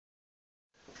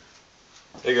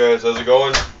Hey guys, how's it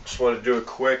going? Just wanted to do a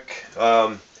quick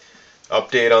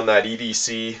update on that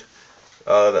EDC,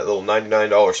 that little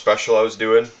 $99 special I was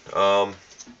doing.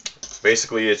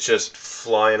 Basically, it's just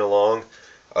flying along.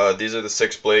 These are the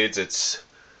 6 blades. It's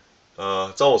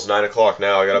almost 9 o'clock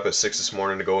now. I got up at 6 this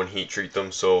morning to go and heat treat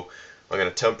them, so I'm gonna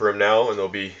temper them now, and they'll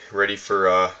be ready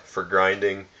for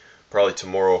grinding probably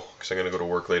tomorrow because I'm gonna go to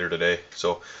work later today.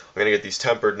 So I'm gonna get these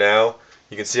tempered now.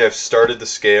 You can see I've started the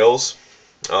scales.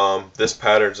 This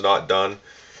pattern's not done.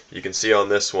 You can see on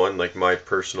this one, like my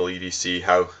personal EDC,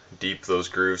 how deep those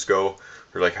grooves go,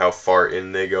 or like how far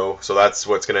in they go. So that's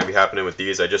what's going to be happening with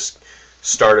these. I just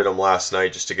started them last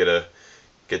night just to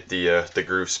get the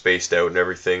groove spaced out and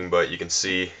everything. But you can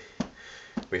see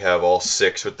we have all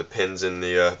 6 with the pins and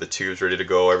the tubes ready to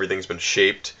go. Everything's been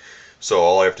shaped. So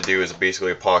all I have to do is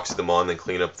basically epoxy them on, then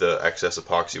clean up the excess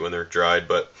epoxy when they're dried.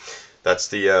 But that's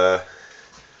the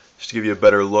just to give you a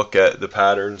better look at the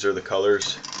patterns or the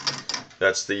colors.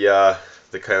 That's the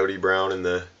coyote brown and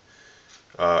the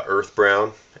earth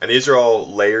brown, and these are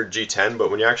all layered G10.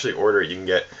 But when you actually order it, you can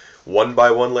get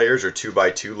 1x1 layers or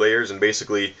 2x2 layers, and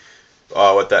basically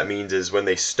what that means is when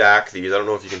they stack these, I don't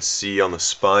know if you can see on the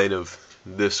spine of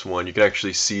this one, you can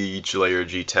actually see each layer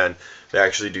G10. They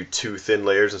actually do 2 thin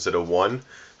layers instead of 1,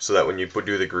 so that when you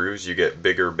do the grooves, you get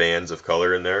bigger bands of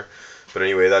color in there. But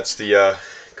anyway, that's the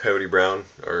coyote brown,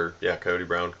 or yeah, coyote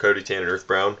brown, coyote tan and earth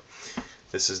brown.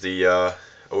 This is the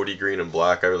OD green and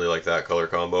black. I really like that color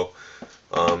combo.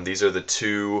 These are the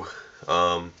 2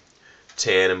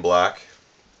 tan and black.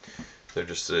 They're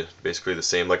just basically the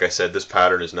same. Like I said, this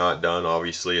pattern is not done.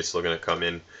 Obviously, it's still going to come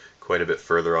in quite a bit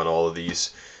further on all of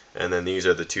these. And then these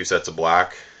are the 2 sets of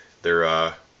black. They're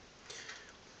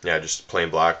yeah, just plain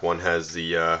black. One has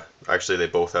the actually they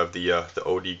both have the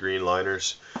OD green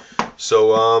liners.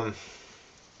 So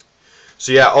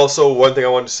so yeah, also one thing I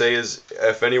wanted to say is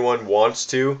if anyone wants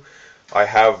to, I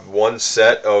have 1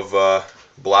 set of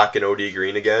black and OD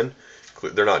green again.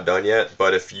 They're not done yet,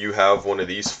 but if you have one of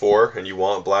these 4 and you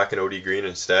want black and OD green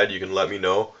instead, you can let me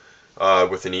know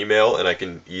with an email, and I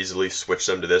can easily switch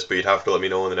them to this, but you'd have to let me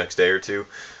know in the next day or 2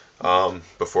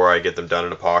 before I get them done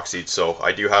and epoxied. So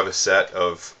I do have a set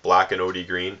of black and OD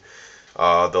green.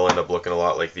 They'll end up looking a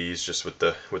lot like these, just with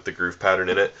the groove pattern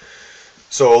in it.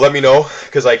 So let me know,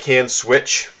 because I can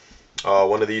switch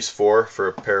one of these 4 for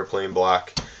a pair of plain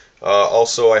black.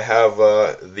 Also, I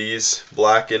have these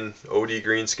black and OD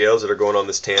green scales that are going on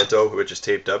this Tanto, which is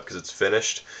taped up because it's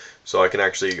finished. So I can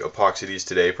actually epoxy these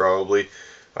today probably.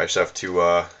 I just have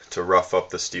to rough up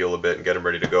the steel a bit and get them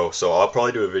ready to go. So I'll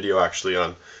probably do a video actually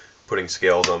on putting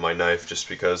scales on my knife, just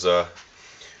because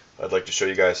I'd like to show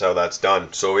you guys how that's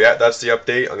done. So yeah, that's the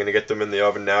update. I'm going to get them in the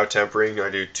oven now, tempering. I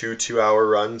do 2 2-hour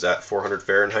runs at 400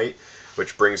 Fahrenheit,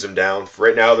 which brings them down.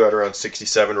 Right now they're at around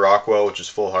 67 Rockwell, which is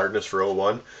full hardness for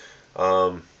 01.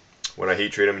 When I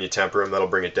heat treat them and you temper them, that'll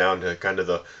bring it down to kind of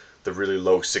the really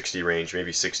low 60 range,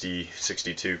 maybe 60,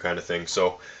 62 kind of thing.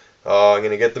 So I'm going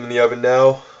to get them in the oven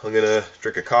now. I'm going to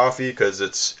drink a coffee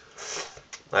because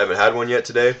I haven't had one yet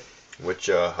today, which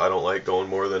I don't like going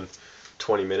more than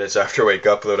 20 minutes after I wake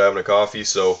up without having a coffee.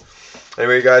 So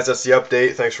anyway, guys, that's the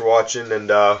update. Thanks for watching. And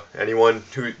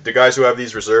the guys who have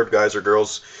these reserved, guys or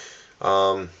girls,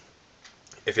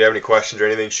 if you have any questions or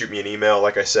anything, shoot me an email.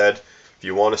 Like I said, if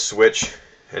you want to switch,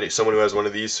 someone who has one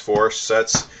of these 4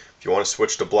 sets, if you want to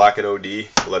switch to black and OD,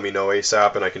 let me know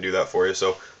ASAP and I can do that for you.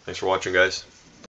 So thanks for watching, guys.